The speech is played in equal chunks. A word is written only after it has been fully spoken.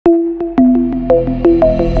What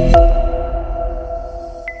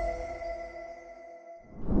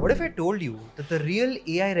if I told you that the real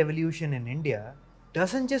AI revolution in India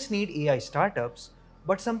doesn't just need AI startups,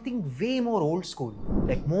 but something way more old school,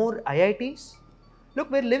 like more IITs? Look,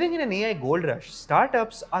 we're living in an AI gold rush.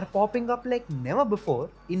 Startups are popping up like never before.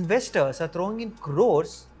 Investors are throwing in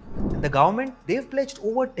crores, and the government, they've pledged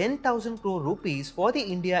over 10,000 crore rupees for the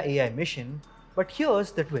India AI mission. But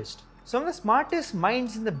here's the twist. Some of the smartest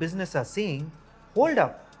minds in the business are saying, hold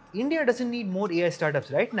up, India doesn't need more AI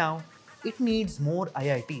startups right now, it needs more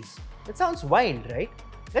IITs. That sounds wild, right?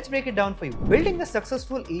 Let's break it down for you. Building a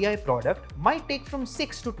successful AI product might take from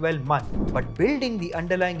 6 to 12 months, but building the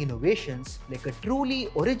underlying innovations like a truly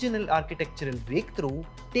original architectural breakthrough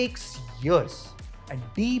takes years and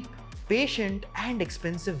deep, patient and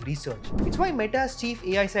expensive research. It's why Meta's chief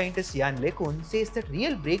AI scientist Jan LeCun says that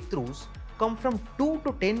real breakthroughs come from 2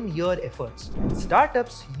 to 10-year efforts.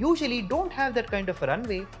 Startups usually don't have that kind of a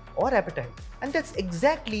runway or appetite. And that's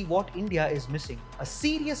exactly what India is missing, a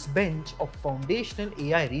serious bench of foundational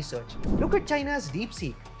AI research. Look at China's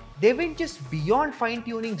DeepSeek. They went just beyond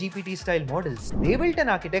fine-tuning GPT-style models. They built an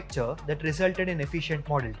architecture that resulted in efficient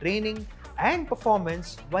model training and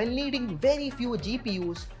performance while needing very few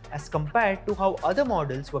GPUs as compared to how other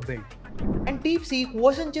models were built. And DeepSeek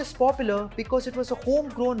wasn't just popular because it was a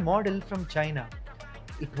homegrown model from China.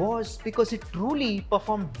 It was because it truly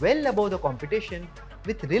performed well above the competition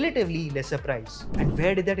with relatively lesser price. And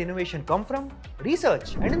where did that innovation come from?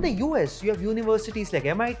 Research. And in the US, you have universities like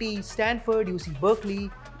MIT, Stanford, UC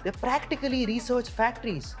Berkeley. They're practically research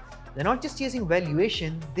factories. They're not just chasing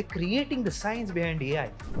valuation, they're creating the science behind AI.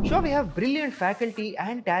 Sure, we have brilliant faculty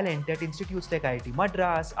and talent at institutes like IIT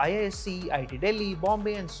Madras, IISc, IIT Delhi,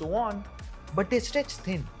 Bombay and so on, but they stretch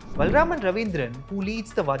thin. Balraman Ravindran, who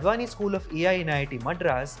leads the Vadvani School of AI in IIT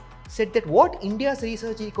Madras, said that what India's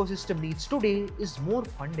research ecosystem needs today is more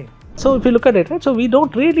funding. So if you look at it, right, so we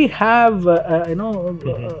don't really have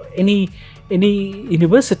any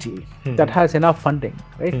university that has enough funding,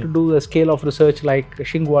 right, to do a scale of research like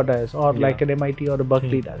Tsinghua does or like an MIT or a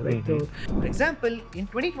Berkeley does, right? So, for example, in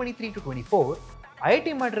 2023 to 24,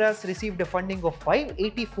 IIT Madras received a funding of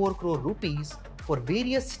 584 crore rupees for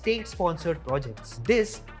various state-sponsored projects.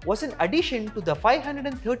 This was in addition to the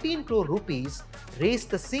 513 crore rupees raised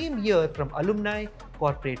the same year from alumni,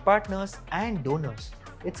 corporate partners and donors.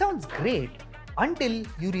 It sounds great until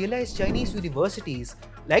you realize Chinese universities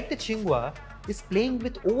like the Tsinghua is playing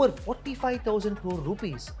with over 45,000 crore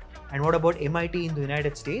rupees. And what about MIT in the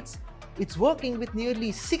United States? It's working with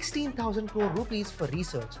nearly 16,000 crore rupees for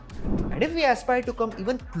research. And if we aspire to come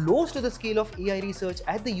even close to the scale of AI research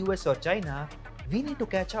at the US or China, we need to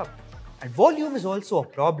catch up. And volume is also a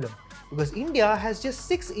problem because India has just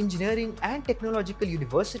 6 engineering and technological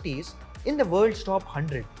universities in the world's top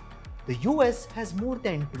 100. The US has more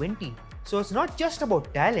than 20. So it's not just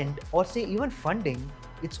about talent or say even funding,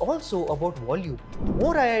 it's also about volume.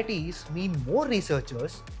 More IITs mean more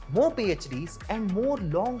researchers, more PhDs and more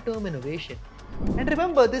long-term innovation. And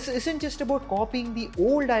remember, this isn't just about copying the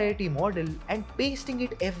old IIT model and pasting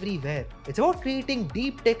it everywhere. It's about creating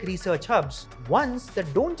deep tech research hubs, ones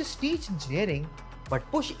that don't just teach engineering, but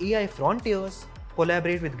push AI frontiers,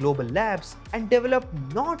 collaborate with global labs, and develop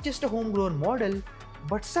not just a homegrown model,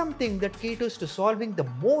 but something that caters to solving the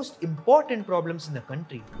most important problems in the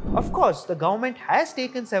country. Of course, the government has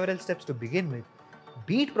taken several steps to begin with,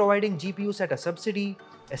 be it providing GPUs at a subsidy,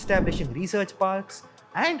 establishing research parks,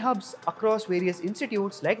 and hubs across various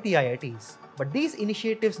institutes like the IITs. But these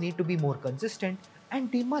initiatives need to be more consistent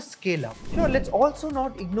and they must scale up. Sure, let's also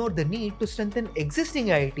not ignore the need to strengthen existing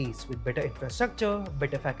IITs with better infrastructure,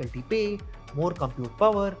 better faculty pay, more compute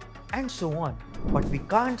power, and so on. But we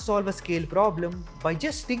can't solve a scale problem by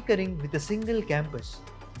just tinkering with a single campus.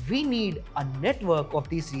 We need a network of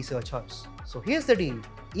these research hubs. So here's the deal.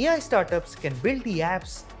 AI startups can build the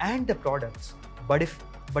apps and the products.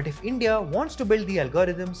 But if India wants to build the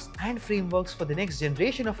algorithms and frameworks for the next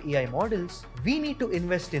generation of AI models, we need to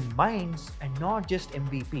invest in minds and not just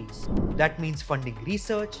MVPs. That means funding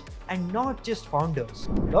research and not just founders.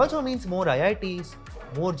 It also means more IITs,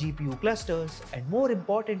 more GPU clusters, and more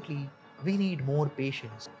importantly, we need more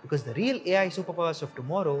patience. Because the real AI superpowers of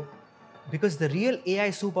tomorrow,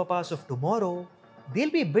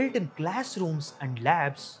 they'll be built in classrooms and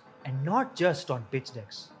labs and not just on pitch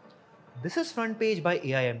decks. This is Front Page by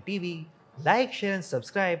AIM TV. Like, share and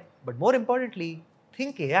subscribe, but more importantly,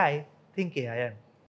 think AI, think AIM.